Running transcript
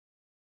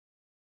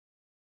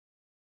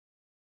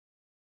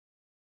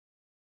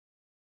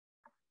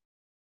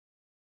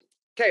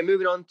Okay,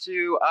 moving on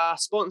to our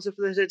sponsor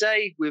for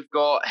today. We've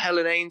got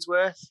Helen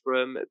Ainsworth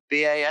from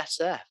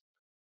BASF.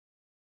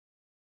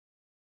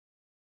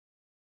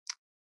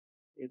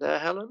 You there,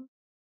 Helen?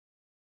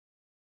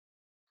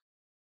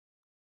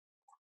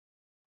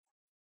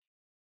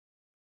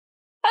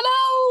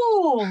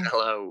 Hello!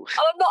 Hello.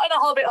 And I'm not in a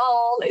hobbit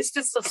hole, it's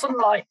just the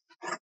sunlight.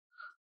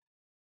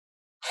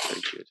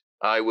 Very good.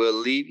 I will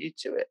leave you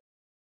to it.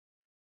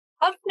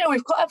 How do you know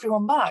we've got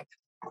everyone back?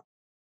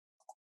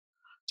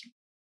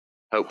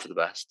 Hope for the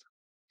best.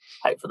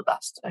 Hope for the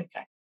best,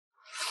 okay.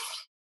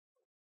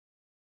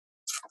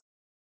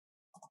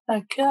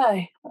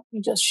 Okay, let me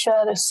just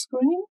share this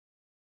screen.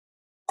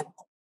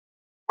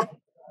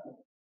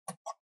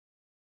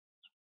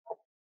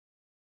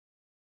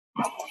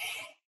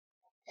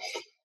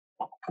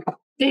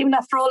 Even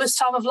after all this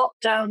time of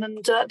lockdown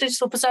and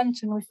digital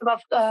presenting, we still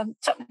have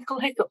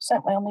technical hiccups,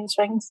 don't we, on these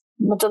things,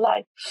 the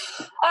delay.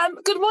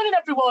 Good morning,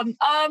 everyone.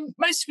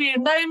 Most of you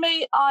know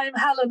me. I'm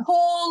Helen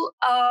Hall,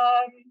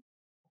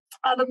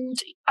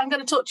 and I'm going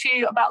to talk to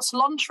you about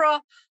Selontra.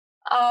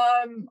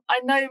 I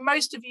know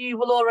most of you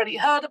will already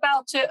heard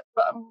about it,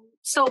 but I'm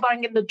still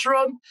banging the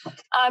drum. But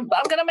I'm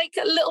going to make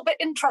it a little bit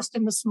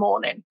interesting this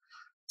morning.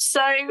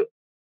 So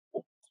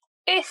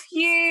if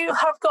you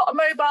have got a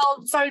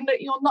mobile phone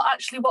that you're not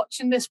actually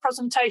watching this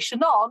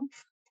presentation on,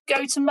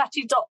 go to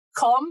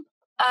meti.com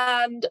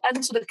and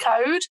enter the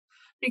code,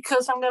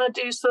 because I'm going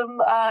to do some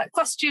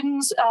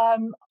questions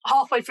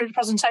halfway through the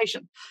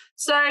presentation.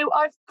 So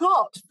I've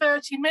got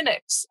 30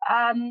 minutes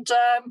and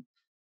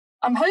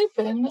I'm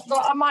hoping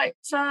that I might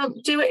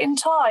do it in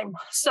time.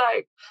 So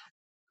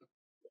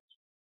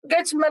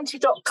go to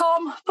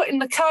menti.com, put in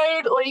the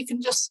code, or you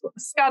can just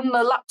scan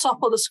the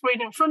laptop or the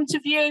screen in front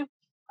of you,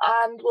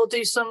 and we'll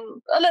do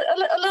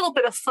a little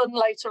bit of fun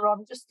later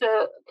on, just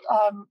to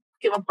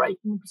give a break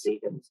in the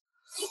proceedings.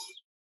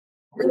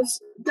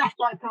 Because Death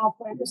by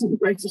PowerPoint isn't the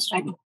greatest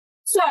thing.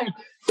 So,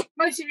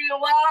 most of you are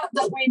aware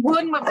that we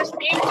won with this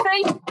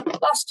beauty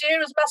last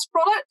year as best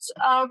product.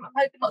 I'm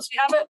hoping lots of you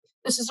have it.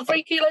 This is a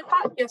 3 kilo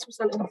pack. Yes, we're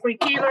selling a 3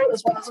 kilo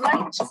as well as an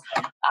 8.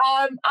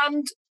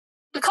 And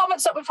the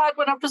comments that we've had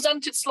when I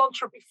presented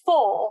Selontra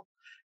before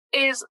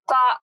is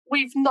that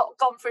we've not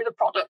gone through the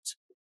product.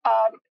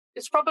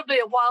 It's probably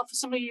a while for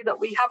some of you that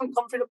we haven't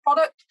gone through the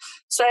product.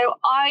 So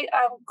I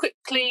am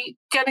quickly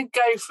going to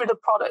go through the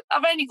product.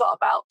 I've only got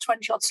about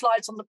 20 odd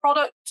slides on the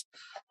product.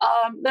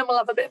 Then we'll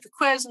have a bit of a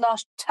quiz, and I'll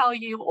tell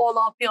you all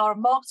our PR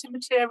and marketing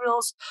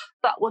materials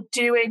that we're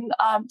doing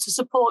to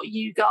support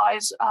you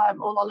guys,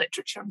 all our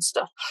literature and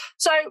stuff.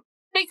 So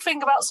big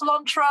thing about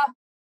Selontra: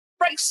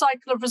 breaks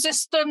cycle of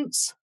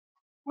resistance,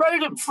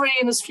 rodent-free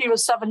in as few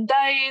as 7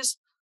 days,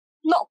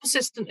 not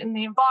persistent in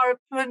the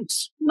environment,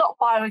 not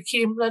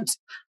bioaccumulant,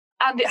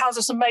 and it has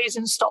this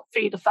amazing stop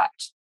feed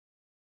effect.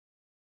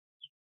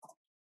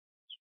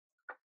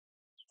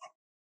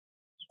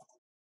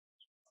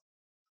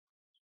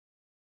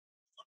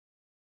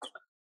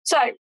 So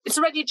it's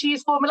a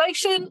ready-to-use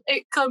formulation.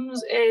 It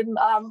comes in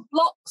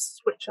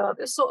blocks, which are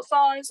this sort of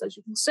size, as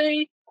you can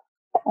see,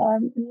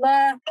 in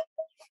there.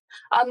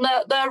 And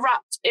they're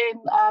wrapped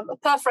in a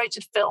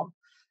perforated film.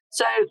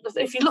 So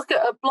if you look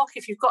at a block,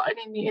 if you've got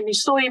any in your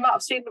store, you might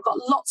have seen they've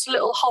got lots of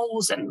little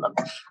holes in them,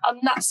 and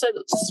that's so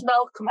that the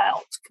smell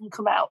can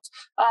come out.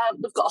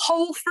 They've got a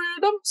hole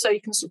through them, so you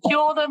can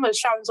secure them, as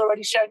Sharon's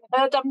already shown in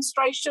her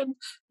demonstration.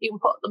 You can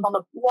put them on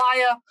a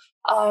wire,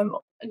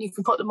 and you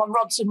can put them on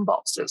rods and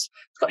boxes.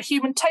 It's got a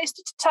human taste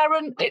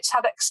deterrent. It's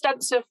had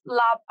extensive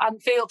lab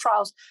and field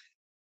trials.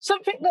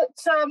 Something that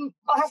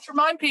I have to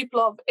remind people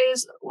of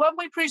is when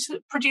we produce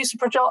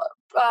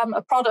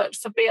a product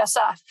for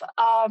BASF,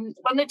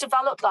 when they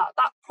develop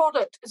that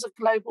product is a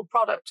global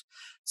product.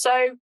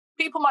 So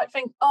people might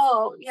think,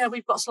 oh, yeah,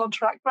 we've got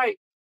Selontra, great.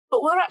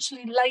 But we're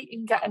actually late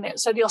in getting it.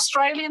 So the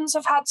Australians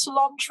have had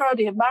Selontra,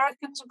 the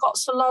Americans have got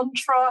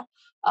Selontra,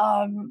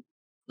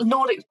 the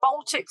Nordics,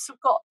 Baltics have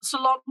got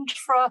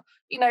Selontra,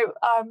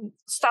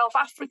 South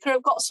Africa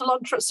have got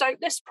Selontra. So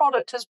this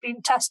product has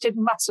been tested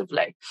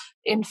massively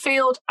in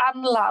field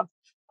and lab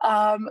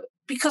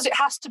because it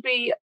has to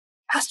be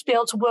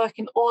able to work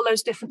in all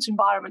those different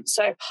environments.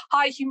 So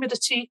high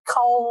humidity,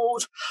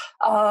 cold,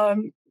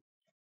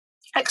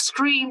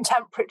 extreme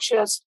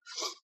temperatures.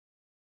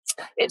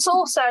 It's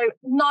also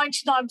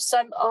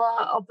 99%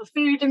 of the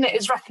food in it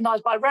is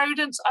recognised by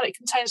rodents, and it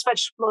contains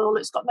vegetable oil.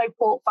 It's got no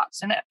pork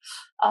fats in it,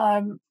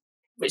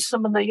 which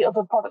some of the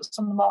other products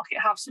on the market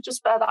have. So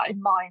just bear that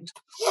in mind.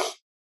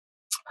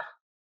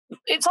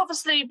 It's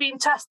obviously been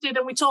tested,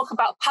 and we talk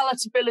about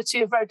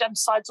palatability of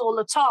rodenticides all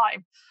the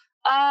time.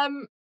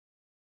 And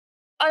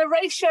a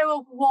ratio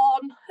of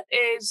 1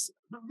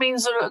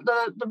 means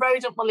that the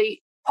rodent will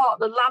eat part of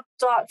the lab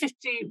diet,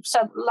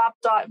 50% lab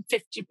diet and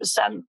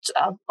 50%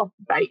 of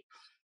bait.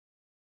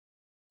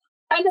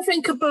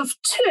 Anything above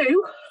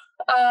 2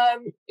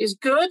 is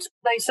good.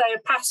 They say a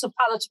passive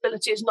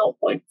palatability is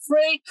 0.3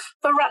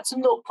 for rats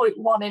and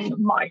 0.1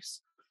 in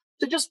mice.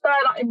 So just bear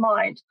that in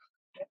mind.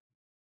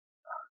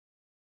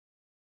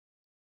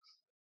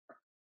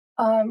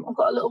 I've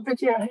got a little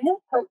video here.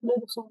 Hopefully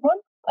this will run.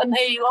 And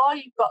here you are,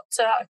 you've got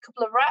a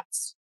couple of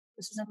rats.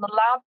 This is in the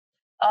lab.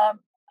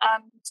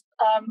 And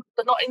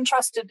they're not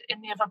interested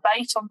in the other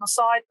bait on the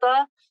side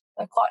there.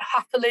 They're quite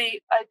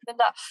happily opening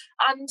that.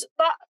 And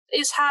that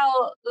is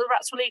how the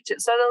rats will eat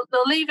it. So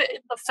they'll leave it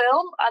in the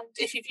film. And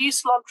if you've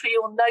used Selontra,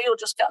 you'll know you'll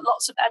just get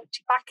lots of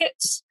empty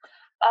packets.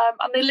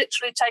 And they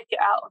literally take it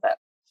out of it.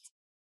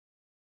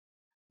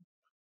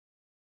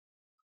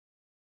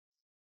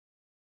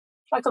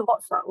 I could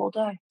watch that all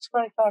day. It's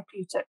very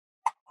therapeutic.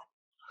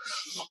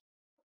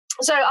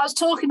 So I was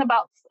talking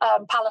about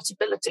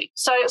palatability.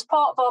 So as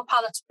part of our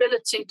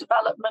palatability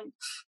development,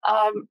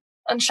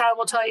 and Sharon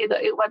will tell you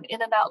that it went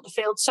in and out of the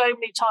field so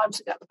many times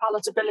to get the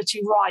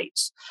palatability right.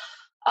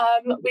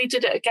 We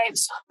did it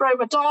against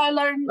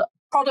bromadiolone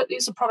product.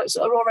 These are products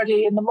that are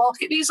already in the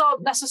market. These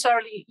aren't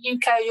necessarily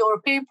UK,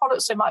 European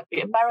products. They might be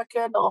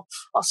American or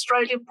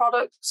Australian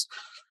products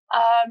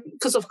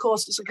because, of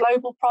course, it's a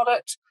global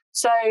product.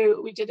 So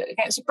we did it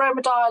against a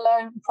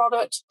bromadiolone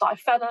product,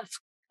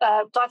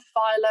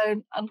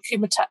 diphenophyolone, and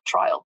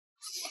cumatetriol.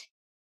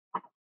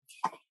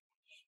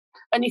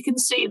 And you can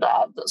see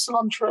there that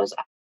Selontra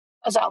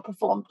has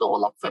outperformed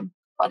all of them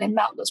by the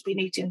amount that's been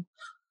eaten.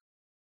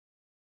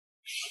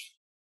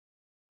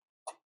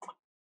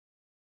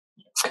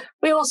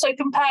 We also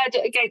compared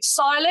it against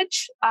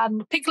silage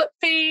and piglet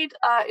feed.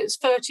 It's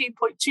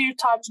 13.2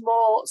 times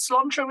more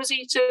Selontra was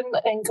eaten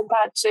in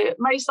compared to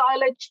maize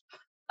silage.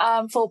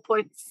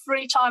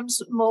 4.3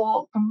 times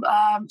more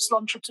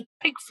Selontra to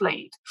pig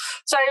feed.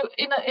 So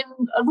in a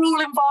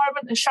rural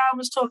environment, and Sharon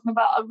was talking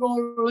about a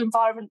rural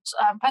environment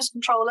pest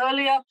control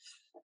earlier,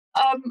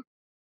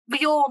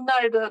 we all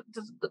know that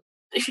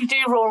if you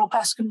do rural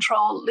pest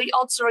control, the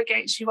odds are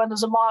against you when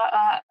there's a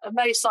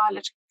maize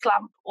silage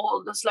clamp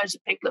or there's loads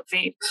of piglet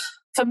feed.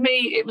 For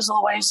me, it was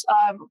always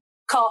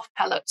calf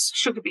pellets,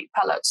 sugar beet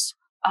pellets.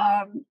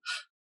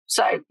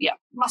 So, yeah,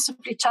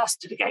 massively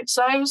tested against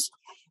those.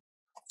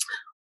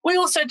 We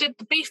also did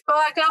the beef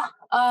burger,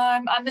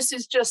 and this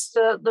is just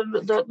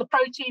the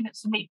protein.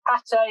 It's the meat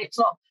pate. It's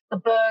not the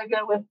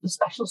burger with the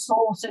special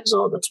sauces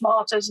or the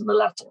tomatoes and the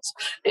lettuce.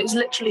 It's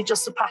literally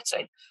just the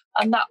pate.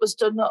 And that was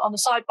done on a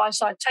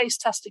side-by-side taste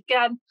test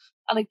again.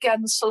 And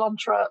again,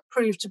 Selontra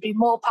proved to be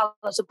more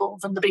palatable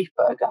than the beef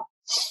burger.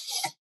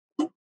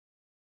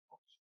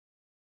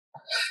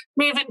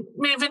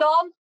 Moving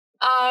on,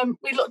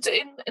 we looked at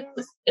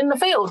in the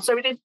field. So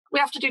we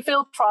have to do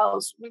field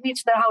trials. We need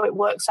to know how it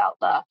works out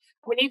there.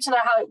 We need to know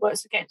how it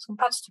works against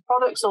competitor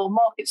products or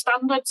market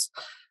standards.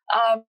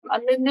 And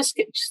in this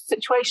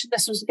situation,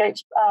 this was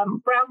against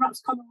brown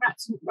rats, common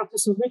rats, and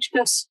Rattus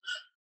nigricus.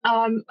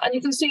 And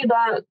you can see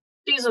that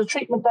these are the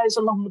treatment days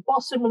along the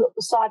bottom and up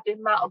the side, the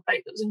amount of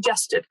bait that was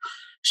ingested.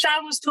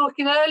 Sharon was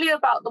talking earlier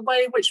about the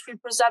way in which we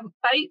present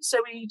bait.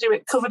 So we do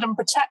it covered and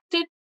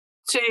protected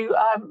to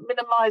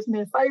minimise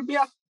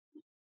neophobia.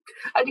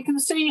 And you can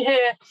see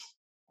here,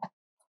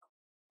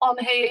 on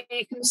here,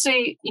 you can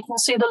see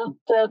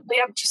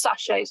the empty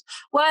sachets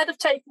where they've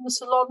taken the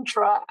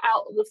Selontra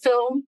out of the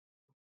film,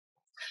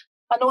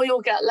 and all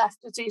you'll get left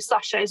is these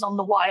sachets on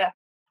the wire.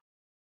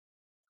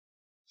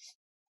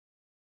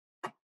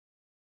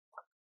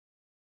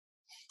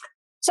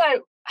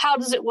 So how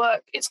does it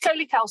work? It's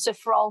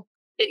cholecalciferol.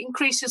 It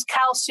increases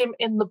calcium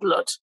in the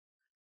blood.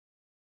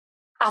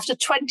 After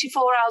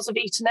 24 hours of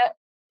eating it,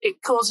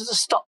 it causes a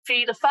stop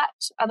feed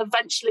effect, and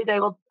eventually they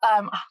will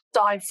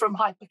die from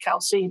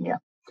hypercalcemia.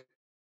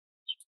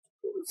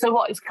 So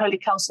what is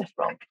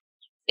cholecalciferol?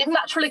 It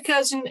naturally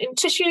occurs in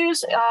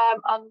tissues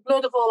and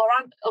blood of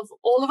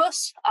all of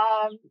us.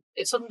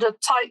 It's under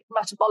tight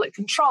metabolic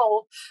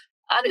control,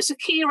 and it's a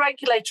key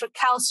regulator of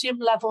calcium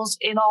levels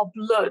in our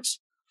blood.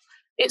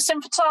 It's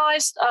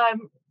synthesized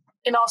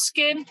in our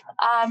skin,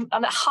 and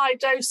at high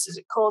doses,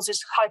 it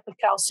causes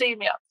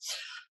hypercalcemia.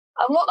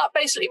 And what that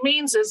basically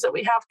means is that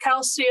we have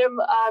calcium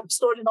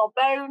stored in our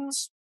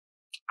bones,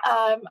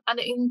 and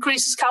it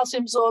increases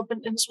calcium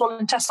absorption in the small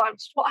intestine.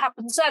 What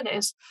happens then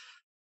is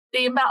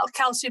the amount of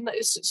calcium that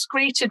is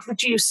excreted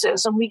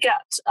reduces, and we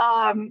get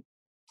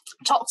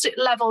toxic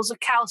levels of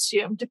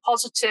calcium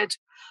deposited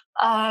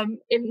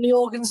in the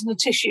organs and the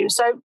tissue.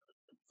 So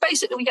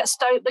basically,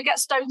 they get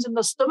stones in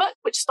the stomach,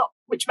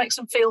 which makes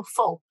them feel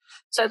full.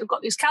 So they've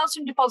got these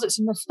calcium deposits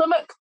in the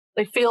stomach.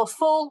 They feel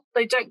full.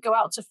 They don't go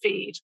out to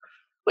feed,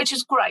 which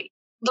is great.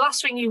 The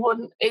last thing you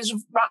want is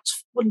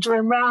rats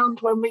wandering around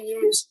when we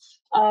use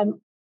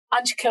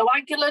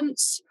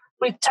anticoagulants.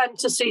 We tend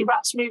to see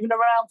rats moving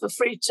around for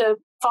 3 to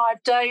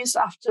 5 days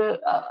after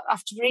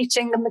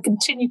eating, and they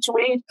continue to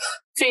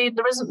feed.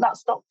 There isn't that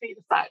stop feed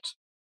effect.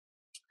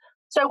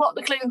 So what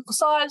the clinical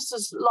signs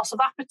is loss of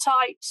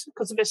appetite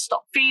because of this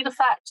stop feed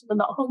effect. They're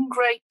not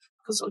hungry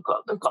because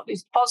they've got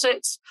these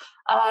deposits.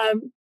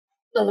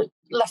 They're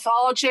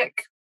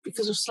lethargic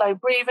because of slow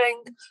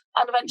breathing,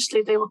 and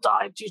eventually they will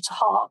die due to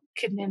heart,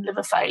 kidney, and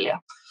liver failure.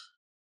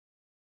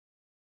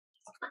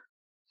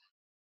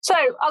 So,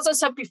 as I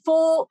said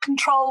before,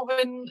 control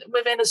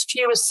within as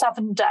few as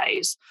 7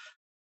 days,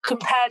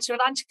 compared to an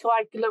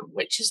anticoagulant,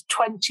 which is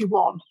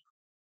 21.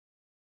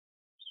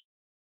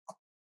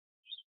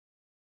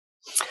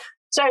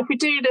 So if we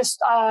do this,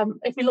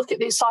 if we look at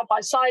these side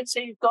by side, so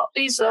you've got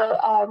these are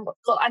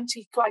got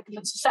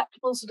anticoagulant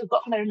susceptibles that have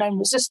got no known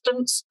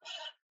resistance,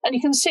 and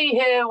you can see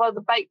here where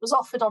the bait was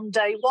offered on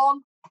day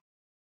 1,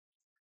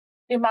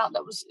 the amount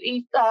that was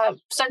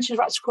percentage of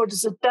rats recorded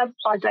as dead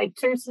by day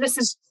 2. So this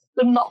is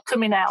them not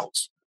coming out.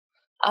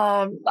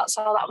 That's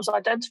how that was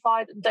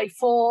identified. And day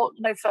 4,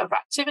 no further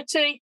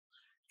activity.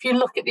 If you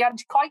look at the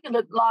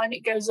anticoagulant line,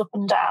 it goes up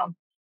and down.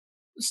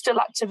 There's still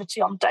activity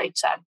on day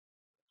 10.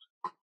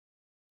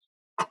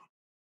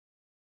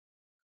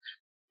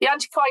 The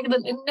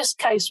anticoagulant in this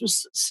case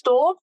was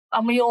Storm,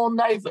 and we all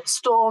know that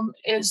Storm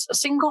is a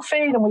single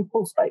feed and we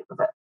pulse bait with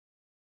it.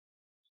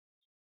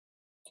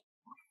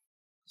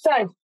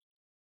 So,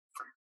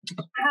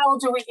 how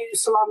do we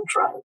use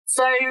Selontra?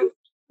 So,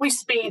 we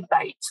speed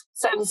bait.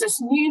 So, there's this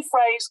new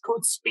phrase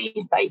called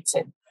speed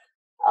baiting.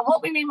 And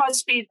what we mean by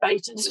speed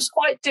baiting is it's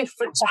quite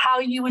different to how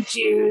you would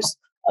use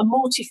a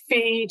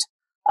multi-feed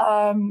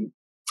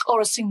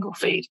or a single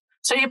feed.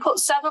 So you put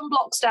 7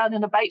 blocks down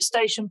in a bait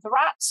station for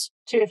rats,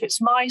 2 if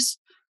it's mice.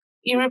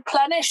 You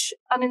replenish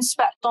and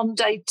inspect on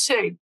day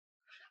 2.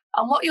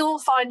 And what you'll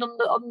find on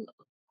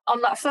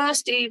that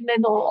first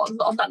evening or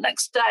on that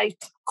next day,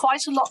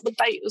 quite a lot of the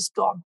bait has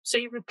gone. So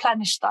you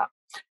replenish that.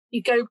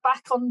 You go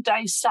back on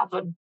day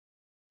 7.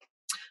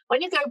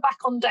 When you go back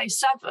on day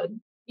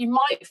 7, you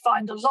might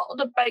find a lot of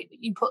the bait that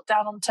you put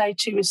down on day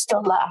 2 is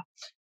still there.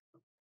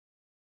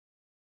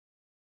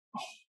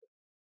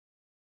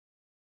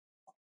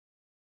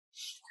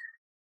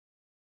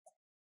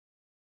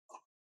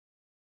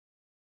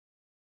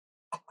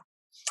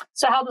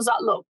 So how does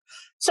that look?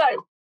 So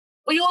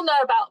we all know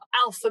about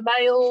alpha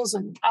males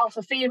and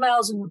alpha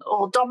females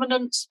or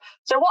dominants.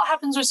 So what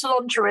happens with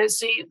Selontra is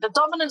the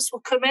dominants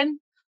will come in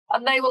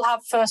and they will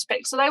have first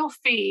pick. So they will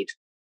feed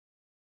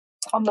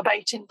on the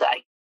baiting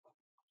day.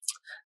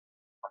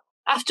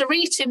 After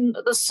eating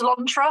the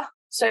Selontra,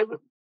 so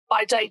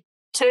by day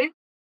 2,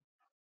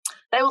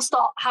 they will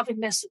start having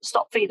this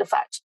stop feed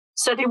effect.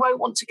 So they won't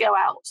want to go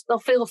out. They'll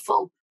feel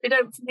full. They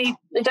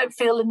don't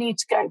feel the need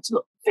to go to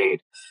look for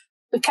food.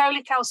 The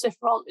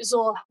cholecalciferol is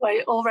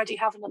already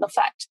having an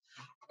effect.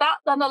 That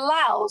then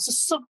allows the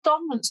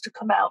subdominants to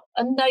come out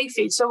and they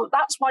feed. So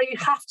that's why you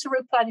have to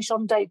replenish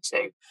on day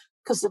 2,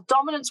 because the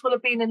dominants will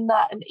have been in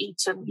there and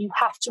eaten. You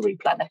have to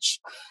replenish.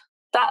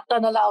 That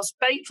then allows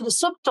bait for the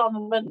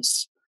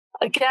subdominants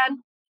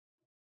again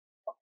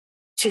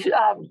to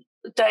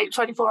day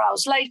 24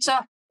 hours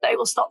later. They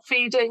will stop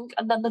feeding,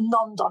 and then the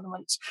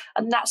non-dominants.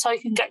 And that's how you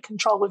can get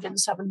control within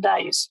 7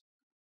 days.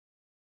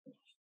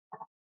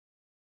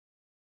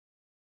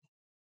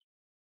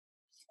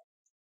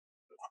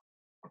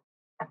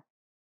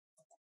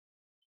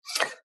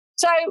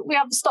 So we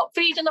have the stop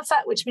feeding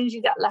effect, which means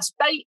you get less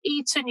bait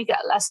eaten, you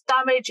get less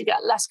damage, you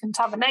get less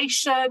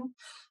contamination.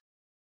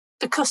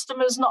 The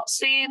customer's not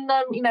seeing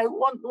them. You know,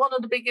 one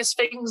of the biggest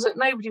things that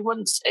nobody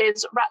wants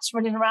is rats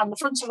running around the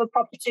front of a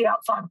property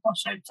outside a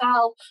posh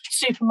hotel,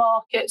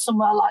 supermarket,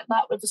 somewhere like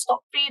that. With the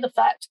stop feed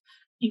effect,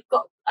 you've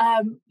got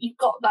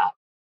that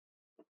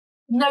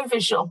no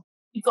visual.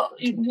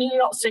 You're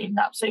not seeing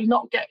that, so you've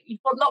not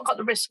got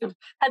the risk of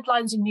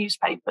headlines in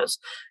newspapers.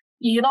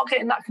 You're not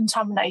getting that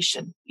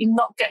contamination. You're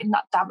not getting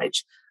that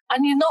damage,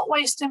 and you're not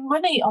wasting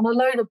money on a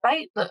load of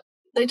bait that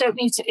they don't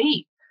need to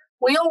eat.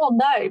 We all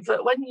know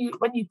that when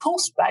you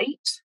pulse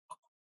bait,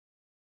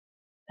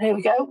 here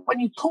we go. When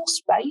you pulse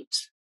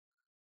bait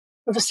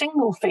with a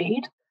single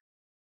feed,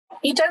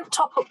 you don't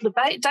top up the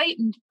bait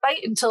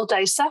until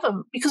day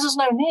 7 because there's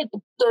no need.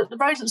 The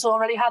rodents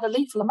already had a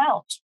lethal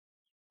amount.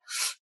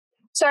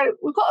 So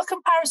we've got a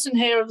comparison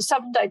here of the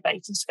 7-day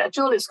baiting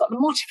schedule. It's got the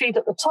multi-feed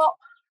at the top.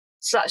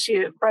 So that's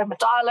your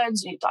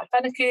bromadiolones and your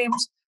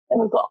diphenycumes. Then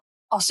we've got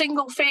our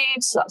single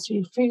feeds, so that's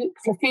your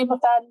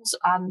flucumethens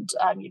and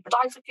your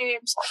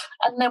diphenycumes.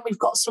 And then we've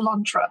got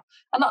Selontra.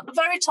 And at the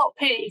very top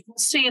here, you can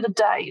see the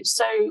days.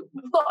 So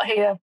we've got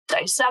here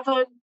day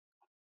 7,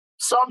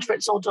 Selontra,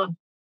 it's all done.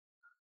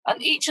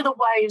 And each of the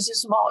waves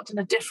is marked in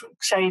a different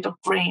shade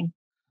of green.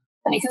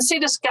 And you can see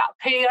this gap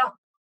here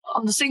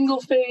on the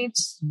single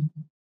feeds.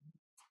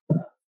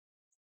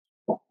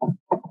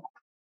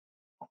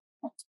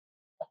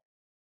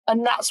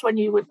 And that's when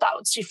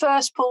that's your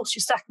first pulse,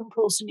 your second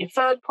pulse, and your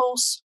third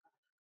pulse.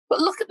 But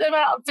look at the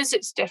amount of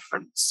visits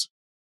difference.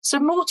 So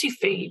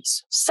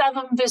multi-feeds,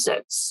 7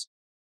 visits.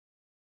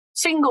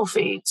 Single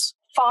feeds,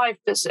 5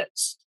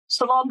 visits.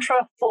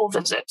 Selontra, 4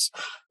 visits.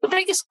 The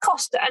biggest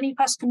cost to any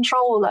pest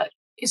controller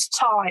is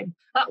time.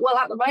 Well,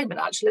 at the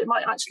moment, actually, it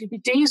might actually be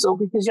diesel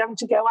because you're having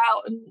to go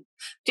out and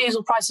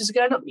diesel prices are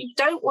going up. You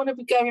don't want to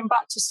be going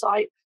back to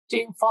site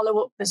doing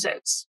follow-up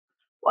visits.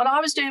 When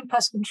I was doing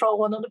pest control,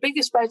 one of the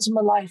biggest pains in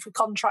my life for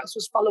contracts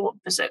was follow-up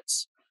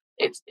visits.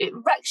 It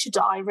wrecks your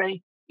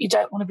diary. You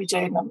don't want to be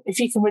doing them. If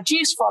you can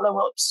reduce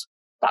follow-ups,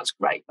 that's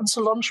great. And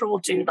Selontra will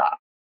do that.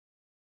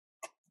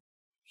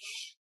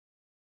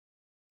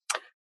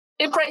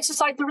 It breaks the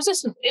cycle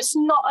resistant. It's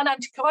not an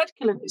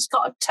anticoagulant. It's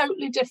got a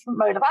totally different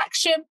mode of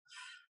action.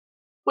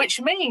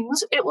 which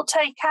means it will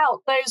take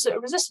out those that are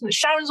resistant.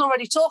 Sharon's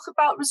already talked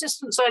about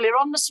resistance earlier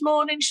on this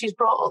morning. She's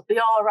brought up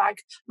the RAG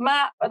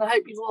map, and I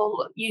hope you've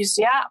all used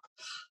the app.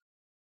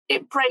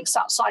 It breaks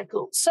that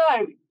cycle. So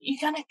you're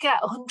going to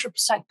get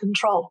 100%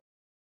 control.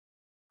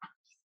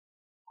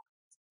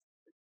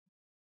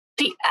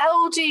 The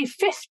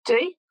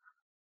LD50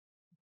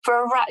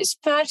 for a rat is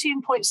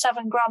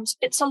 13.7 grams.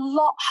 It's a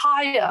lot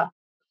higher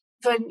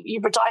than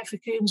your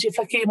brodifacoums, your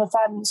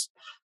flacumifens,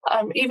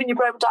 even your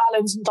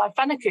bromadiolins and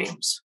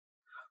difenacoums,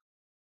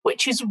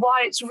 which is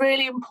why it's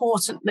really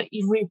important that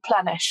you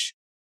replenish.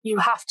 You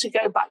have to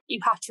go back, you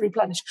have to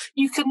replenish.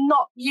 You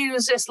cannot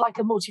use this like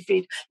a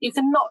multi-feed. You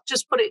cannot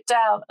just put it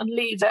down and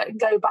leave it and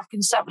go back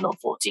in 7 or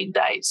 14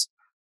 days.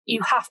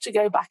 You have to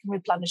go back and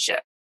replenish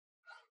it.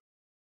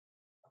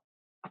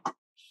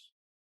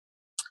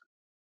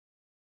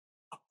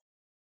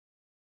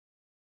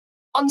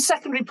 On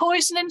secondary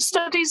poisoning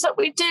studies that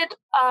we did,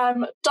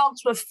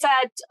 dogs were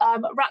fed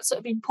rats that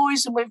have been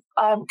poisoned with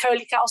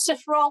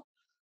cholecalciferol,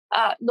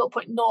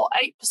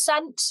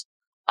 0.08%,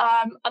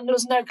 and there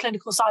was no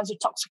clinical signs of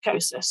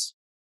toxicosis.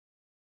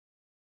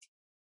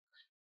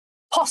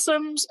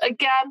 Possums,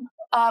 again,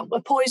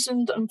 were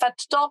poisoned and fed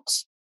to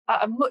dogs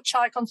at a much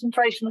higher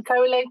concentration of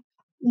chole,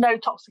 no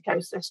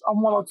toxicosis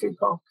on 1 or 2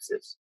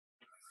 carcasses.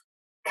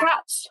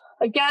 Cats,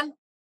 again,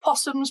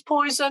 possums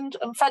poisoned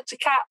and fed to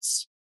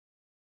cats,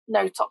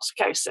 no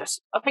toxicosis.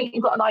 I think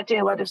you've got an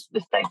idea where this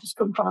data's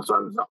come from as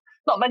well. There's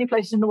not many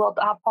places in the world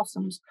that have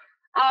possums.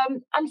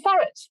 And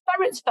ferrets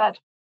fed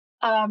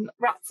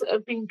rats that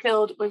have been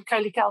killed with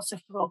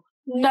cholecalciferol,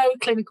 no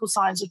clinical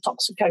signs of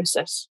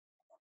toxicosis.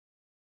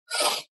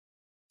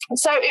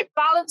 So it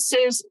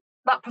balances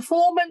that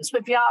performance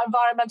with the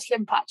environmental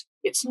impact.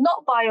 It's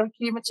not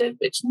bioaccumulative,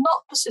 it's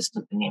not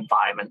persistent in the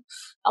environment.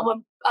 And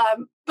when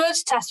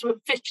birds tested were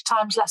 50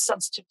 times less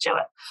sensitive to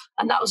it,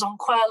 and that was on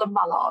quail and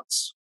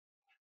mallards.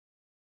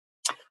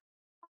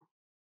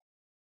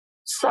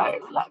 So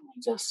let me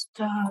just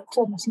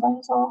turn this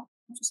nose off,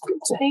 just get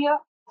to here.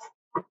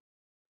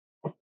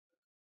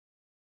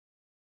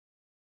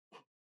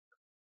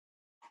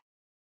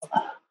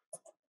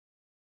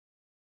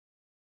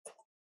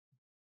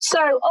 So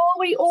are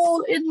we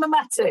all in the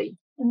Menti?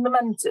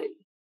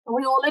 Are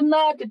we all in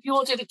there? Did you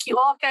all do the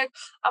QR code?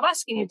 I'm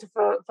asking you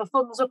for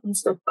thumbs up and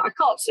stuff, but I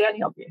can't see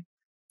any of you.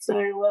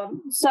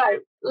 So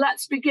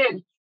let's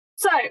begin.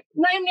 So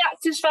name the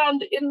actives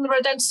found in the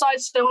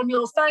rodenticides. So on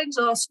your phones,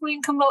 our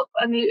screen come up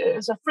and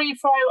it's a free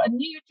throw,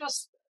 and you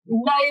just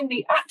name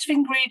the active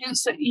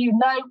ingredients that you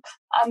know,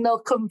 and they'll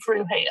come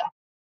through here.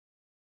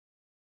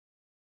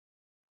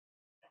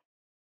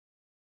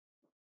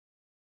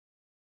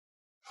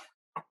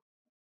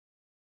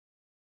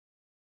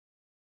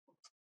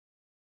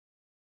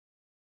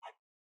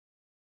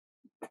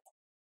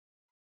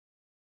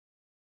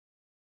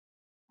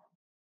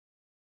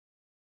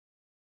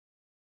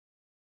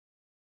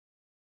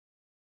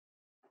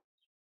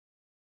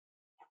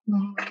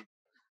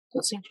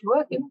 Doesn't seem to be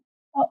working.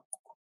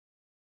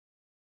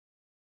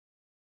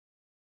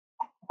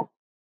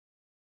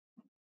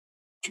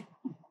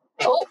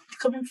 Oh,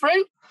 coming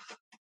through.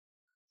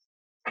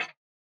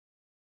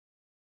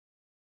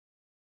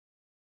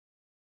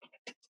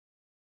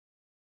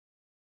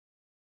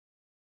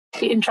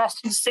 Be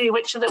interesting to see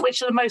which are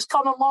the most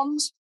common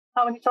ones.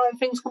 How many times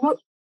things come up.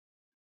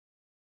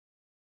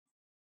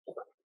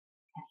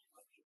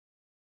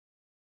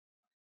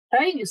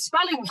 Hey, your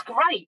spelling's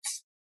great.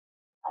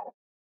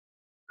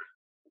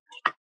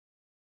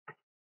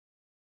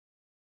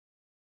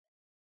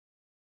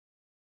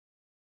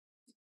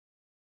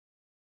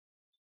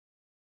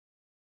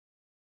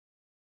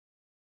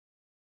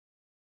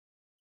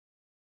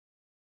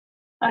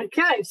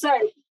 Okay,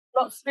 so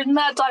lots in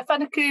there,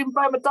 difenacoum,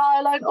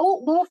 bromadiolone.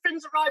 Oh,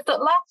 morphine's arrived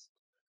at last.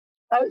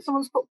 Oh,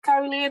 someone's put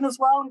chole in as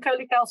well, and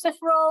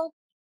cholecalciferol.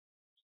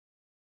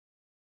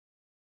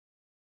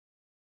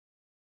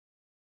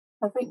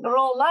 I think they're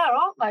all there,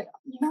 aren't they?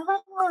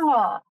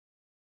 Yeah.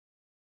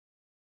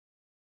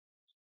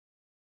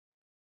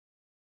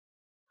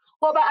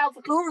 What about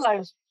alpha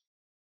chlorelose?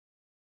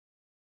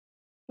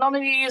 None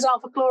of you use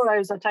alpha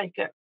chlorelose, I take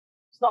it.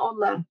 It's not on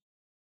there.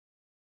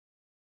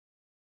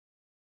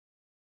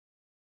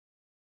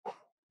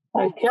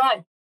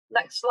 Okay,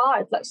 next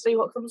slide. Let's see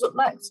what comes up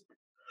next.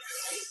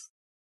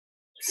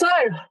 So,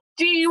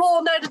 do you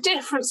all know the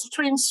difference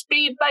between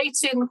speed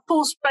baiting,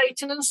 pulse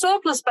baiting, and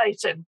surplus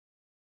baiting?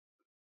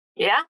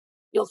 Yeah?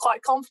 You're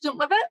quite confident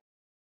with it?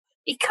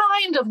 You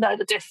kind of know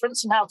the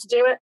difference and how to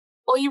do it,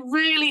 or you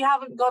really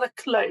haven't got a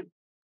clue.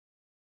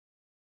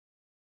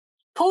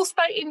 Pulse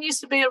baiting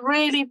used to be a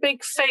really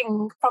big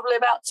thing probably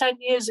about 10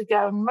 years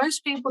ago, and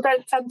most people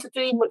don't tend to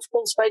do much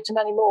pulse baiting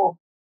anymore.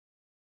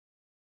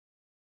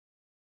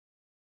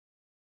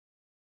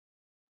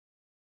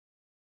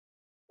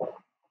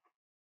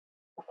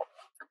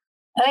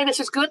 Hey, this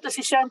is good. This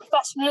is showing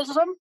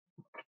professionalism.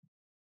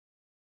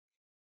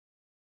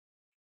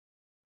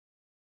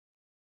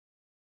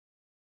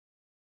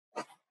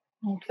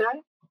 Okay.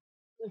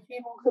 A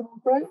few more coming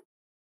through.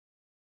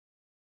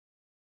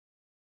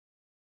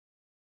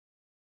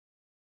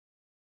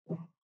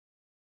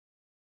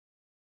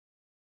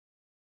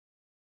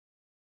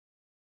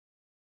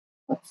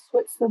 Let's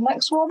switch to the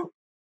next one.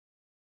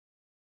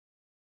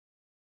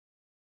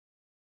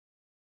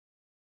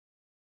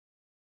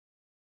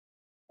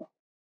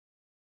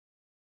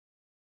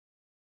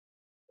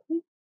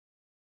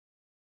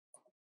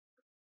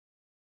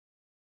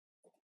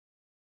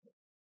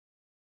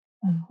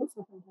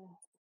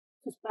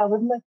 Just bear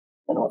with me.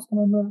 Don't know what's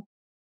going on there.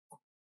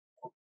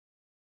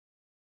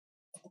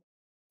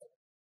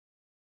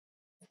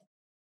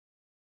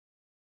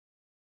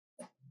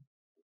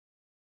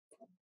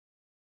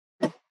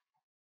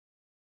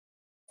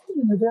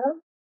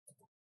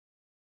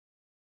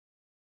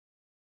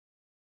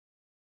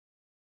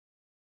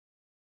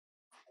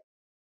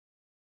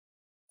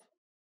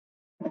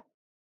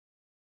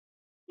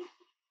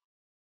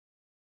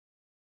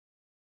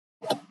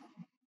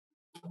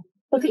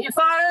 Look at your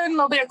phone,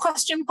 there'll be a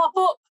question pop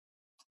up.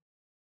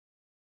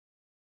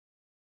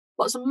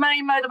 What's the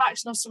main mode of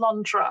action of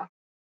Selontra?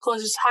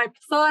 Causes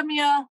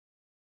hypothermia,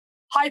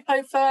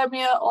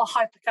 hypothermia, or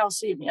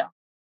hypercalcemia?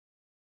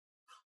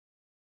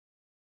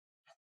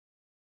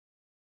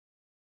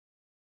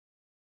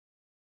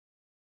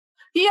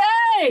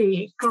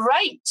 Yay!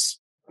 Great.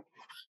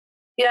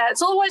 Yeah,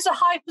 it's always the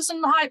hypers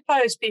and the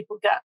hypos people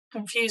get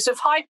confused. If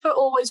hyper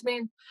always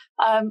mean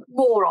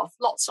more of,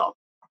 lots of.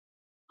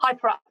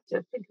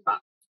 Hyperactive, think about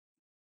it.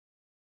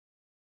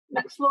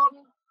 Next one.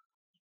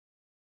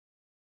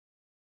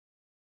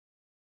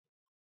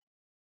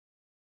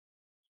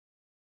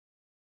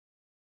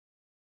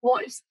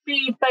 What is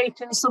speed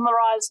baiting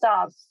summarised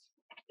as?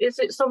 Is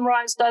it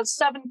summarised as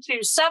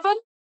 727,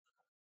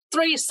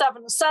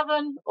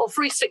 377, or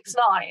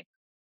 369?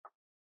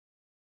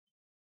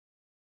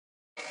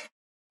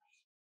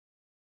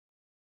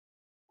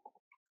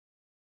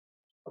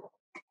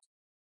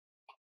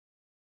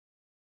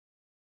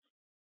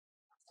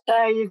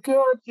 There you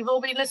go. You've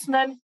all been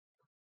listening.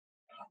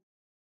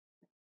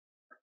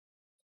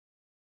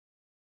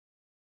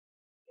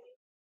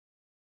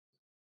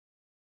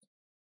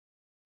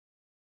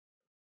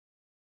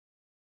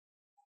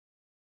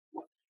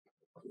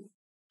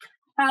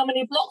 How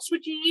many blocks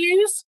would you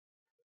use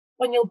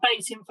when you're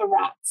baiting for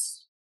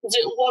rats? Is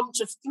it 1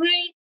 to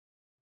 3,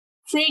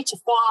 3 to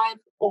 5,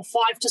 or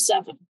 5 to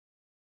 7?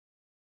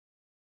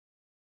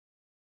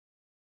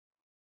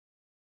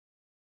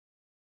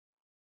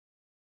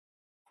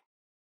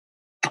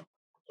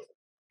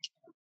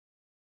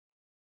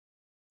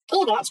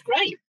 Oh, that's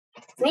great.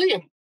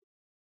 Brilliant.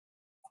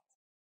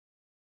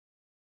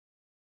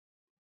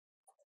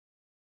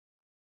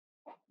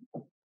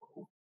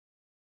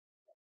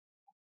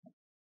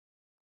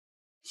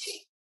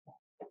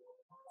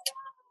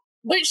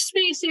 Which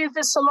species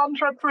is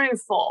Selontra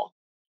approved for?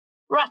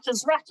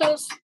 Ratters,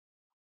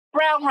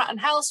 brown rat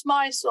and house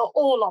mice, or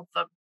all of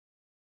them?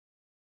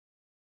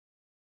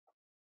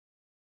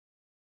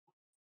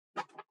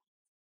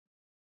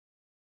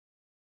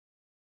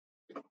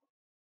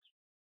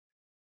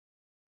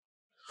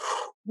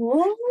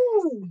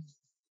 Ooh.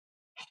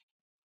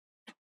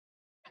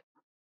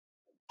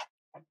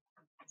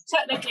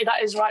 Technically,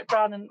 that is right,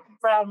 brown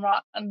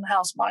rat and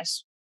house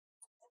mice.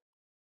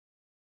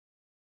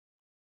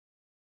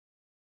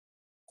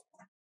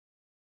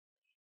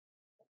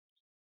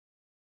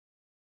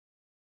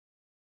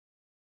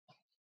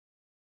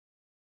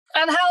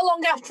 And how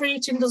long after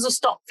eating does a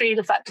stop feed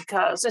effect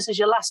occur? This is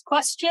your last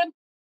question.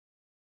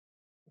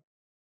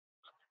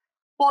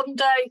 1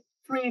 day,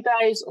 3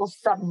 days, or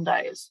 7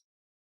 days?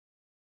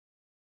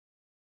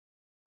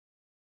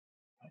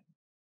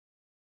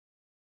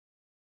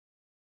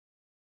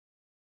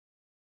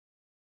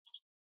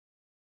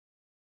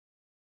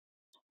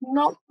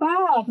 Not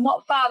bad,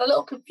 not bad. A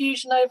little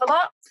confusion over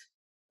that,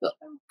 but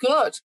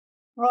good.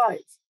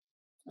 Right,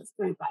 let's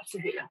go back to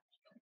here.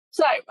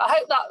 So I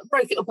hope that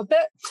broke it up a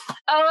bit.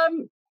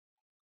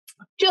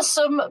 Just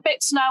some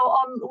bits now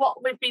on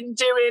what we've been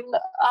doing.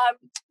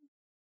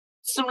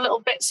 Some little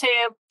bits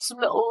here, some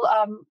little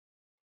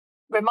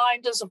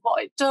reminders of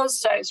what it does.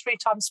 So it's 3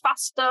 times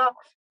faster,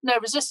 no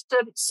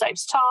resistance,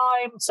 saves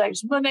time,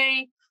 saves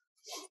money.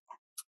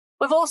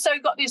 We've also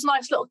got these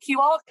nice little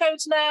QR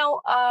codes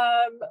now.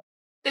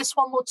 This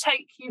one will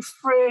take you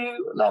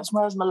through, where's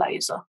my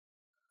laser?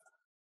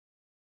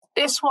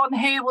 This one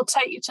here will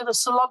take you to the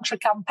Selontra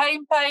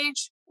campaign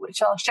page,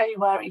 which I'll show you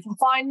where you can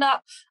find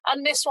that.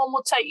 And this one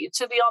will take you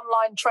to the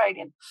online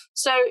training.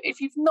 So if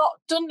you've not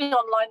done the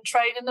online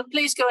training, then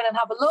please go in and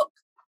have a look.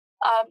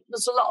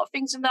 There's a lot of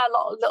things in there, a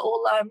lot of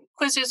little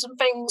quizzes and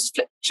things,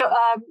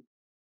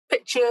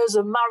 pictures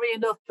and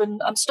marrying up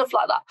and stuff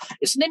like that.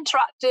 It's an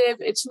interactive,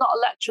 it's not a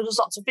lecture, there's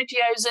lots of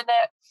videos in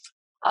it.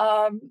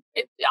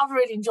 I've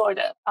really enjoyed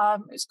it.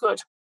 It's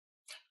good.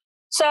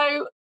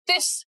 So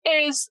this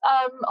is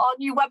our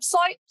new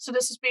website. So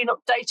this has been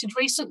updated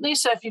recently.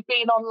 So if you've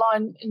been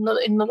online in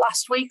the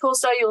last week or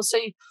so, you'll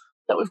see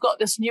that we've got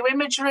this new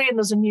imagery and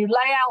there's a new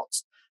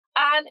layout.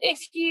 And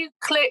if you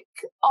click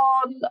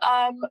on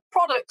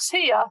products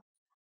here,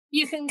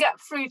 you can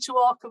get through to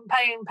our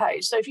campaign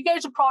page. So if you go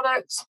to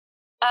products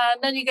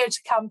and then you go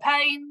to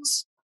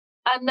campaigns,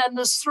 and then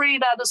there's 3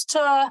 there. There's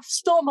Turf,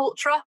 Storm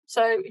Ultra.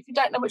 So if you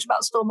don't know much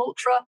about Storm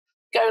Ultra,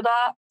 go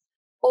there.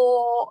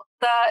 or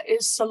there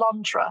is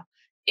Selontra.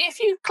 If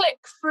you click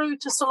through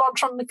to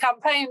Selontra on the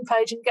campaign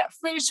page and get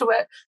through to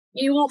it,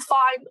 you will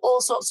find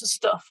all sorts of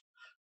stuff.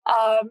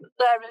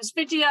 There is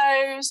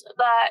videos,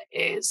 there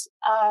is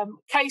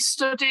case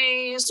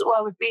studies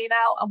where we've been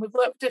out and we've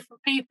worked with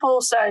different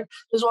people. So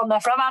there's one there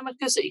from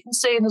Amicus that you can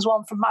see, and there's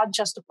one from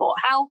Manchester Port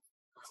Health,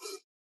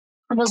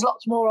 and there's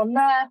lots more on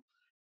there.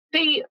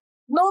 The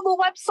normal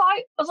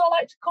website, as I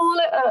like to call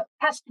it, at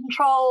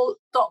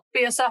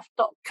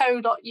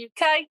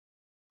pestcontrol.bsf.co.uk.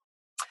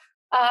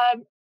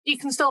 You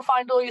can still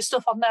find all your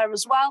stuff on there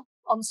as well,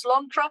 on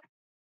Selontra.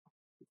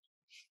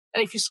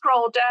 And if you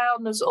scroll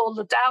down, there's all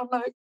the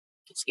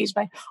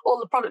all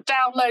the product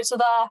downloads are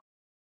there,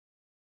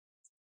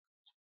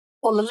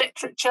 all the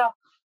literature.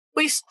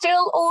 We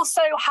still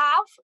also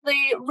have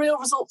the Real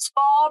Results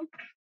Farm.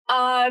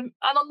 And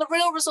on the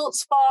Real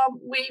Results Farm,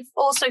 we've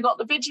also got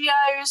the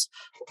videos,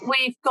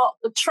 we've got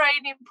the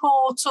training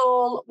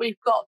portal, we've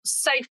got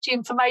safety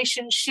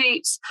information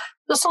sheets,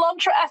 the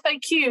Selontra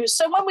FAQs.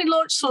 So when we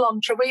launched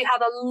Selontra, we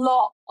had a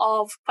lot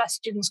of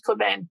questions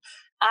come in.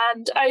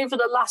 And over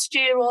the last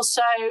year or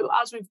so,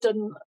 as we've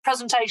done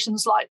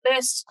presentations like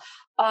this,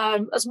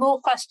 as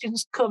more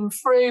questions come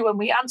through and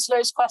we answer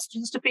those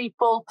questions to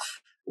people,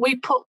 we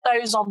put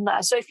those on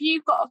there. So if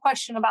you've got a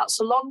question about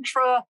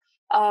Selontra,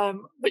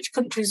 which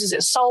countries is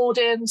it sold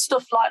in,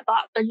 stuff like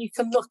that, then you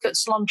can look at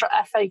Selontra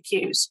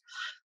FAQs.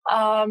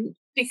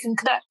 You can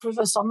connect with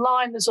us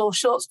online. There's all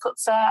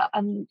shortcuts there.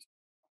 And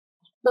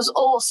there's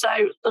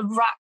also the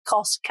RAC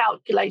cost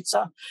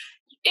calculator.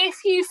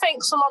 If you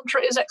think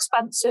Selontra is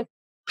expensive,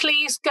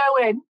 please go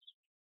in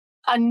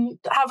and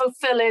have a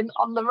fill-in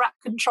on the RAC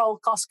control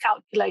cost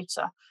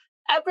calculator.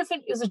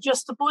 Everything is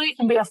adjustable. You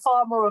can be a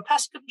farmer or a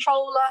pest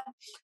controller.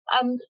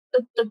 And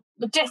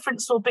the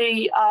difference will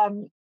be...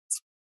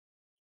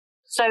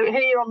 So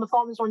here on the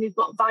farmers one, you've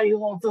got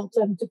value of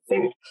alternative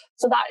food.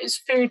 So that is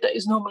food that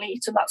is normally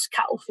eaten. That's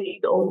cattle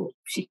feed or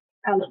sheep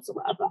pellets or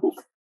whatever.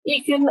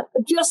 You can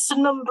adjust the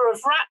number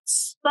of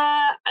rats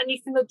there, and you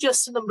can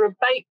adjust the number of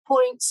bake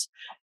points.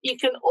 You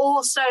can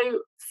also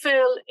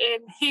fill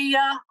in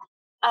here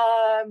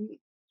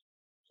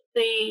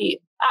the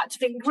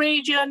active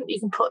ingredient. You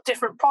can put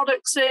different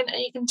products in,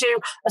 and you can do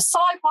a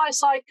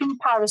side-by-side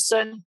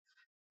comparison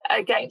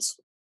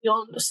against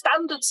your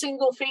standard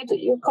single feed that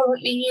you're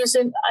currently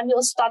using and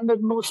your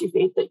standard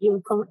multi-feed that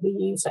you're currently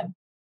using.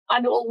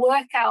 And it will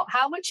work out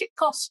how much it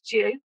costs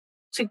you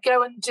to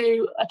go and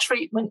do a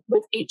treatment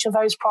with each of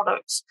those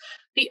products.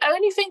 The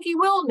only thing you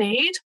will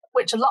need,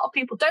 which a lot of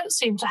people don't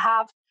seem to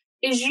have,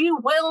 is you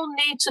will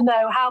need to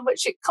know how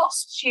much it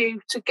costs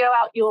you to go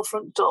out your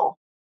front door.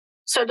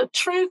 So the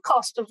true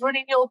cost of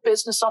running your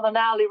business on an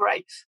hourly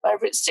rate,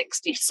 whether it's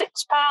 £66,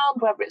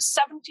 whether it's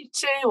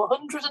 72,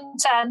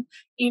 110,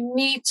 you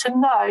need to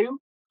know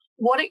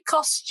what it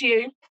costs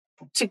you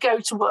to go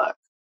to work.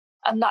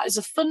 And that is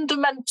a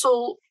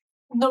fundamental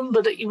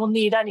number that you will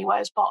need anyway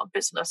as part of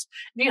business.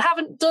 If you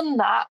haven't done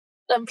that,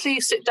 then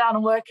please sit down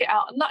and work it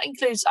out. And that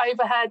includes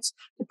overheads,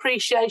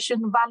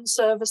 depreciation, van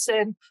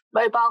servicing,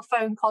 mobile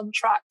phone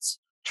contracts,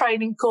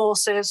 training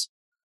courses,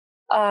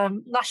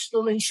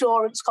 national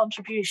insurance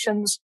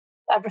contributions,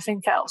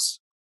 everything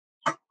else.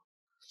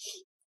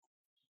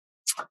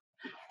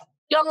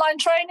 The online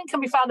training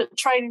can be found at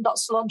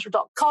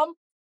training.selontra.com.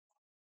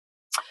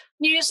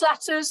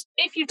 Newsletters,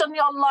 if you've done the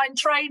online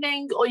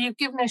training or you've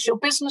given us your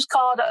business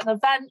card at an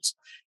event,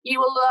 you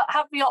will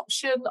have the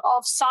option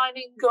of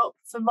signing up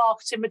for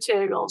marketing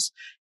materials.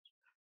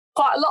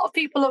 Quite a lot of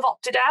people have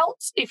opted out.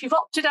 If you've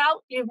opted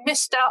out, you've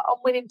missed out on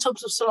winning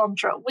tubs of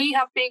Selontra. We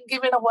have been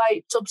giving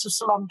away tubs of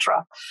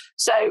Selontra.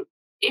 So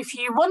if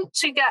you want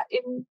to get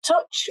in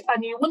touch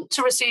and you want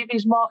to receive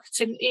these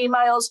marketing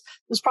emails,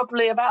 there's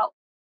probably about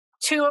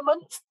 2 a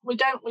month. We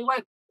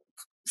won't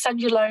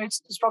send you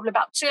loads. There's probably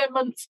about 2 a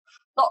month,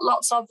 not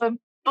lots of them.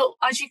 But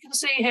as you can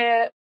see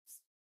here,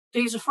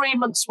 these are 3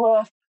 months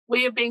worth.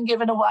 We have been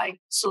giving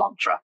away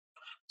Selontra.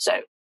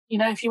 So,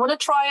 if you want to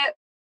try it,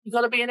 you've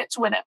got to be in it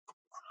to win it.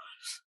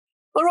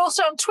 We're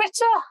also on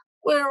Twitter,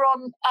 we're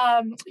on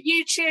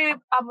YouTube,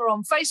 and we're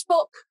on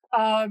Facebook.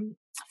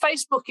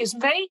 Facebook is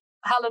me,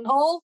 Helen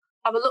Hall.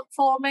 Have a look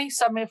for me,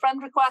 send me a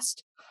friend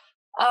request.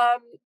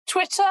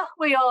 Twitter,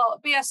 we are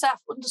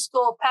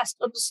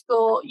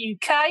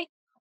BSF_pest_UK.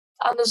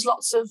 And there's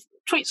lots of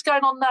tweets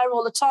going on there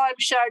all the time,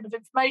 sharing of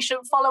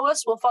information. Follow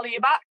us, we'll follow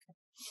you back.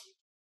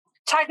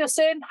 Tag us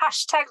in,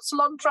 hashtag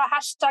Selontra,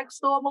 hashtag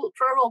Storm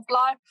Ultra or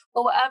Glyph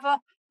or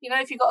whatever.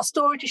 If you've got a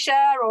story to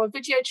share or a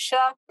video to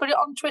share, put it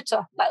on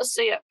Twitter. Let us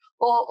see it.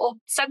 Or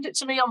send it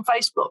to me on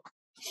Facebook.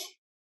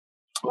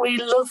 We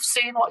love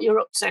seeing what you're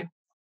up to.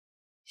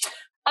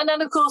 And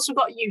then, of course, we've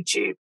got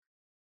YouTube.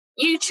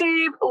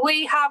 YouTube,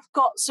 we have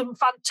got some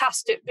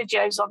fantastic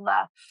videos on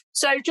there.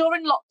 So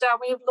during lockdown,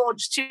 we have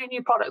launched 2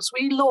 new products.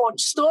 We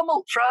launched Storm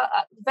Ultra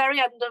at the very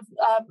end of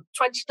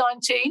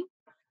 2019,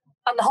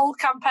 and the whole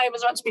campaign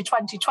was meant to be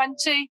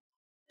 2020.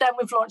 Then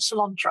we've launched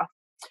Selontra.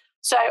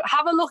 So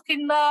have a look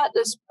in there.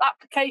 There's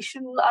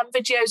application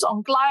videos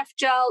on Glyph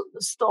Gel,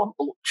 the Storm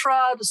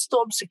Ultra, the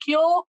Storm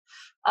Secure.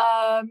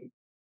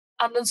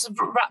 and there's a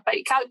rat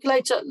bait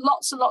calculator,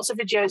 lots and lots of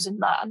videos in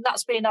there, and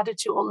that's being added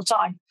to all the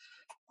time.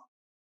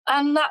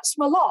 And that's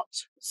my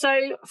lot.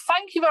 So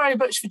thank you very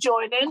much for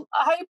joining.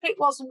 I hope it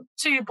wasn't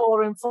too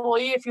boring for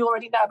you if you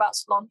already know about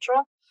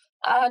Selontra.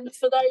 And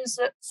for those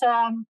that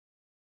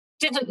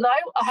didn't know,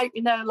 I hope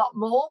you know a lot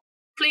more.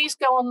 Please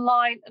go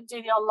online and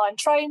do the online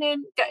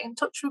training. Get in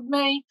touch with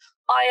me.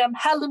 I am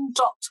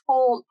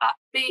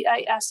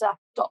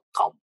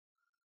helen.hall@basf.com.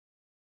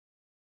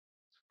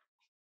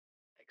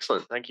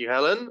 Excellent. Thank you,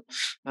 Helen.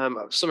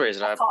 For some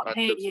reason, I can't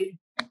hear you.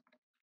 You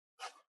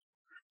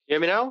hear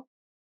me now?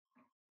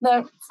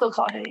 No, still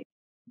can't hear you.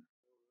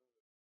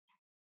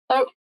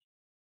 No.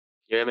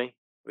 You hear me?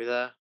 Are we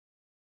there?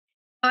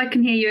 I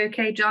can hear you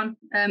okay, John.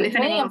 If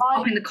anyone wants to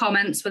pop in the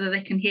comments whether they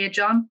can hear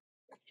John.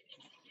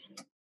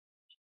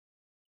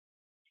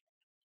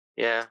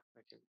 Yeah.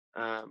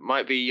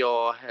 Might be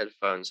your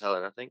headphones,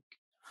 Helen, I think.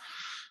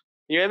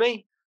 You hear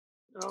me?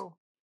 No.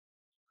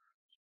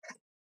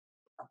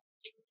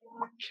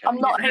 I'm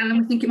not.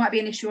 Helen, I think it might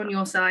be an issue on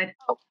your side.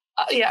 Oh,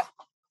 yeah.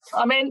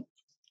 I'm in.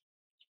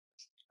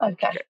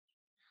 Okay.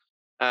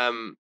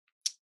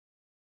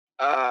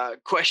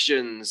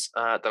 Questions.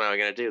 I don't know how we're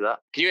going to do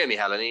that. Can you hear me,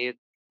 Helen?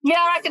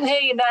 Yeah, I can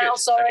hear you now. Good.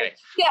 Sorry. Okay.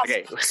 Yes.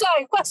 Okay. So,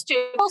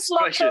 questions.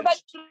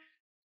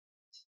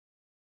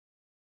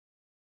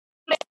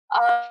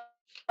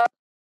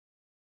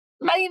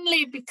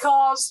 Mainly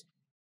because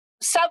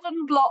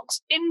 7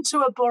 blocks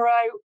into a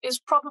burrow is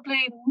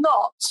probably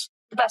not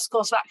the best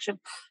course of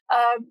action.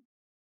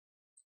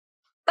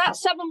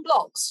 That's 7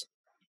 blocks.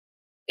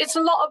 It's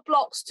a lot of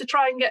blocks to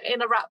try and get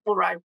in a rat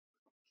burrow.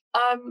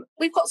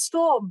 We've got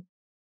Storm.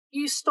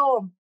 Use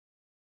Storm.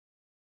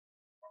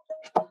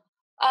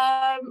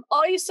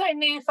 Are you saying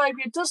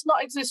neophobia does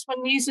not exist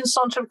when using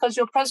Selontra because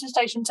your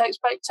presentation takes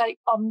bait take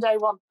on day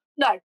 1?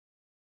 No.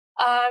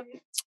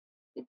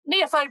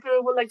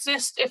 Neophobia will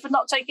exist if we're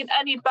not taking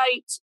any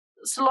bait.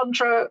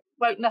 Selontra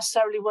won't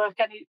necessarily work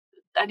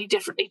any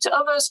differently to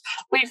others.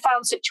 We've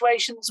found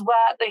situations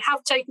where they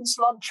have taken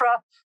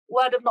Selontra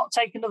where they've not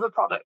taken other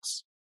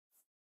products.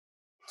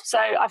 So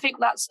I think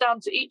that's down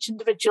to each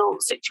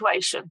individual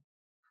situation.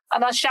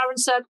 And as Sharon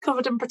said,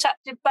 covered and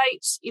protected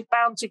baits, you're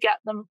bound to get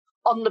them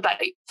on the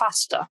bait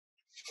faster.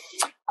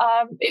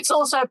 It's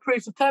also a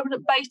proof of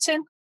permanent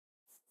baiting.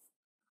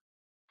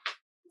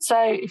 So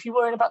if you're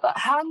worried about that,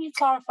 how do you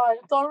clarify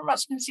the dormant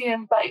rats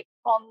consume bait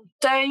on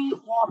day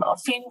 1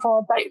 of feeding from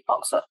a bait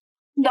box?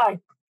 No.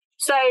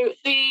 So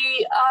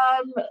the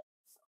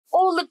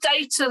all the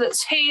data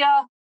that's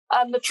here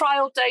and the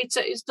trial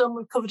data is done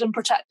with covered and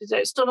protected.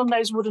 It's done on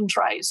those wooden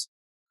trays.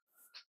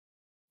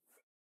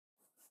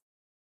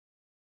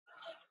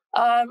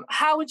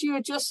 How would you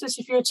adjust this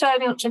if you're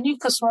turning up to a new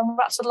customer and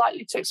rats are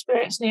likely to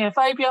experience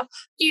neophobia?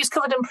 Use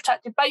covered and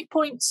protected bait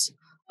points.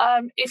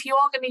 If you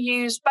are going to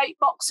use bait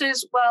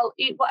boxes, well,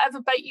 eat whatever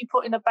bait you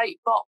put in a bait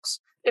box.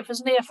 If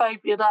there's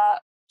neophobia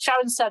there,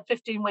 Sharon said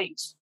 15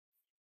 weeks.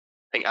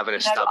 I think having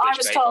established I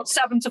was told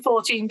 7 to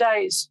 14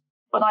 days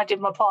when I did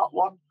my part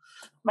 1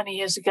 many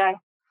years ago.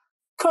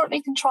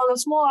 Currently controlling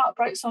small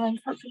outbreaks on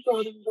infected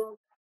building.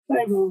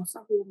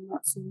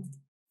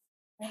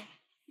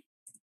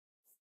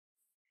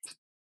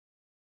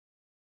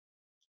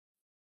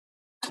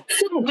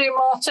 Shouldn't do,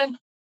 Martin.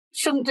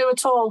 Shouldn't do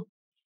at all.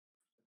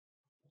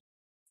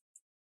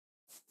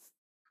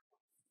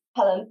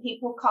 Helen,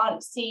 people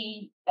can't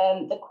see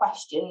the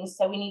questions,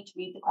 so we need to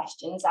read the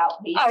questions out,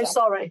 please. Oh,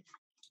 sorry.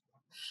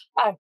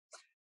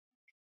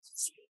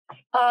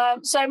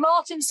 So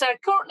Martin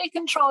said, currently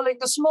controlling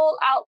a small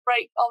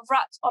outbreak of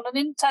rats on an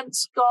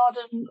intense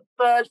garden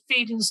bird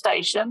feeding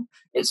station.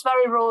 It's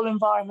very rural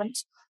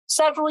environment.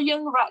 Several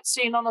young rats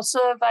seen on a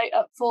survey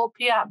at 4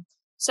 p.m.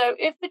 So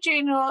if the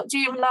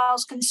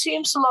juveniles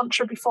consume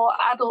Selontra before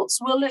adults,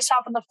 will this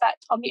have an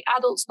effect on the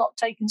adults not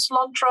taking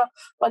Selontra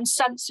when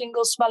sensing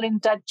or smelling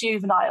dead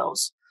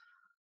juveniles?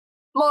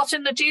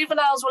 Martin, the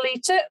juveniles will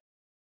eat it.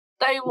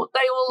 They will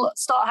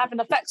start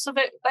having effects of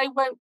it. They're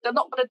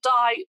not going to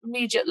die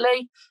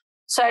immediately.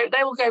 So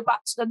they will go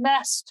back to the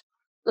nest.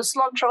 The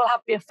Selontra will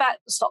have the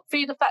effect. The stop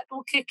feed effect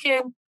will kick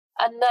in.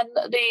 And then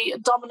the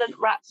dominant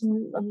rats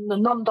and the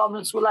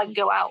non-dominants will then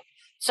go out.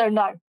 So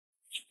no.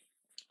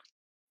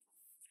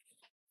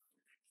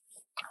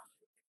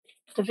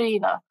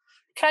 Davina,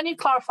 can you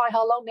clarify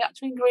how long the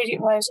active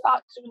ingredient remains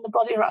active in the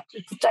body or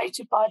active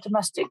predated by a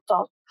domestic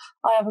dog?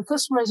 I have a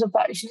customer who's a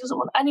vet. She doesn't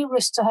want any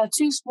risk to her.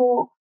 Too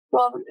small.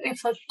 Well,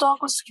 if a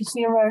dog was to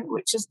consume her own,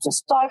 which is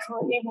just die from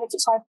it, even if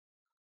it's high.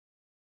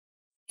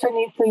 Can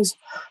you please?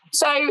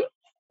 So,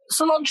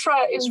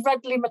 Selontra is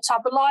readily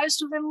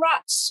metabolized within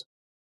rats.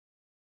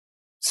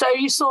 So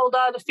you saw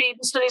there the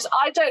feeding studies.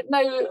 I don't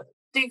know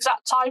the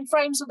exact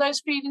timeframes of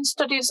those feeding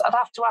studies. I'd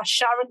have to ask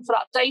Sharon for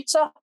that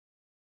data.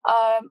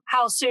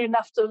 How soon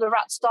after the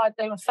rats died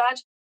they were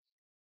fed.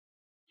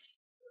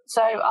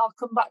 So I'll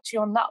come back to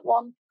you on that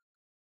one.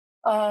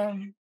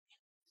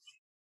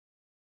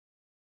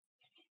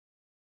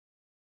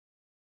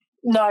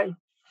 No.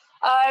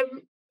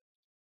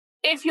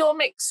 If you're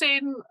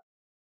mixing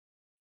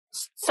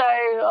So,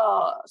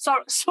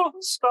 sorry,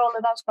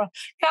 scrolling.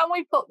 Can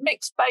we put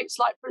mixed baits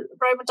like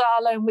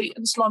bromidalone, wheat,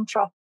 and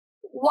Selontra?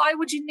 Why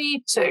would you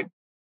need to?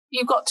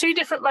 You've got two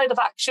different mode of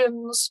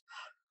actions.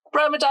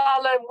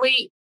 Bromidalone,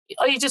 wheat.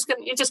 Are you just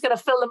going to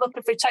fill them up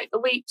if we take the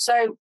wheat?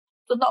 So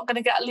they're not going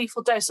to get a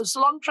lethal dose of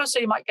Selontra. So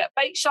you might get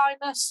bait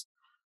shyness.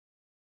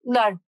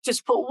 No,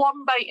 just put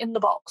one bait in the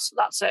box.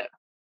 That's it.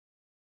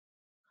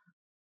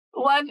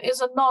 When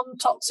is a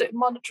non-toxic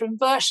monitoring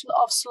version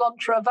of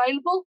Selontra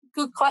available?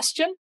 Good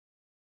question.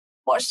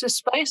 Watch this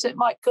space. It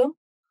might come.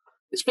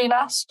 It's been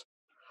asked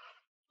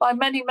by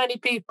many, many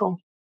people.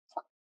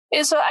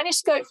 Is there any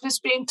scope for this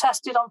being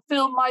tested on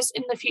field mice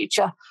in the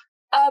future?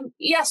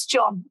 Yes,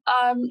 John.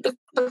 The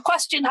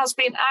question has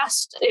been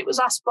asked. It was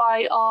asked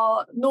by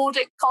our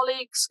Nordic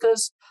colleagues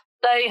because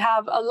they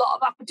have a lot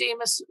of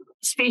Apodemus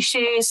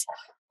species.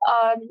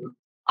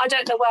 I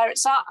don't know where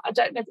it's at. I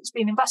don't know if it's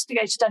been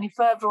investigated any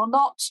further or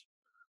not,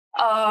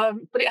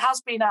 but it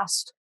has been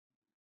asked.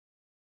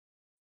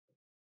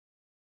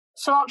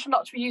 Selontra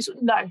not to be used?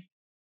 No.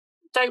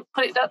 Don't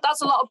put it there.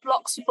 That's a lot of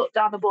blocks to put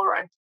down the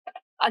burrow,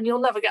 and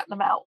you'll never get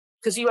them out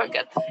because you won't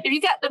get. If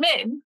you get them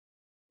in,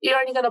 you're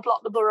only going to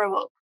block the burrow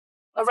up.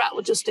 A rat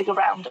will just dig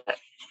around it.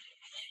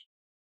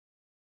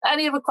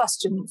 Any other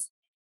questions?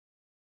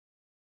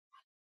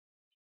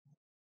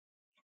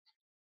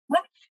 No?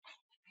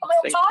 Am I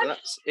on time?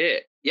 That's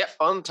it. Yep,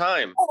 on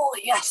time. Oh,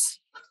 yes.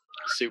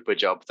 Super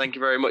job. Thank you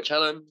very much,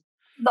 Helen.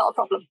 Not a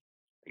problem.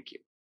 Thank you.